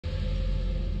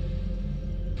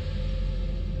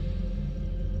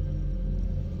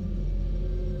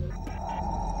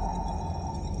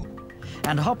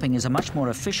And hopping is a much more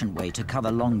efficient way to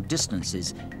cover long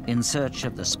distances in search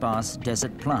of the sparse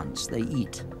desert plants they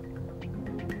eat.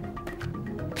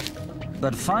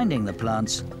 But finding the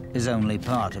plants is only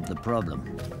part of the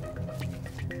problem.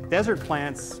 Desert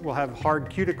plants will have hard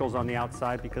cuticles on the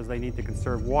outside because they need to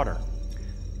conserve water.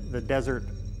 The desert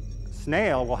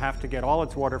snail will have to get all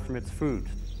its water from its food.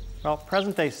 Well,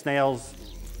 present-day snails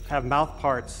have mouth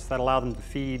parts that allow them to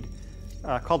feed,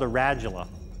 called a radula.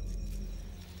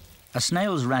 A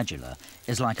snail's radula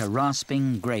is like a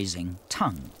rasping, grazing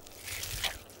tongue.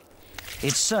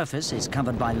 Its surface is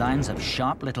covered by lines of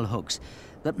sharp little hooks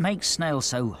that make snails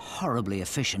so horribly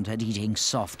efficient at eating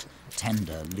soft,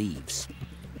 tender leaves.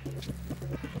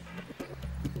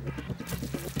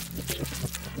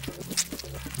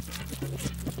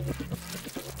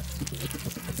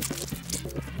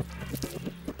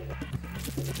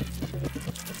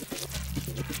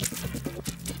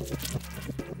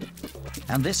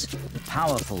 And this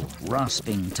powerful,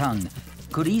 rasping tongue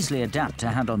could easily adapt to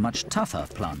handle much tougher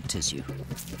plant tissue.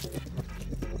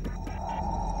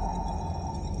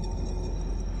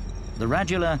 The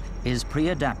radula is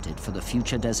pre-adapted for the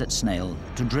future desert snail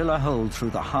to drill a hole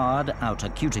through the hard outer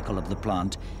cuticle of the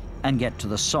plant and get to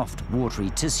the soft,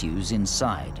 watery tissues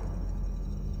inside.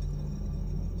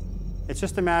 It's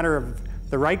just a matter of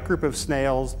the right group of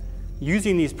snails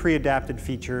using these pre-adapted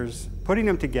features, putting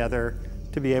them together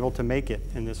to be able to make it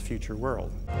in this future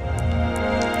world.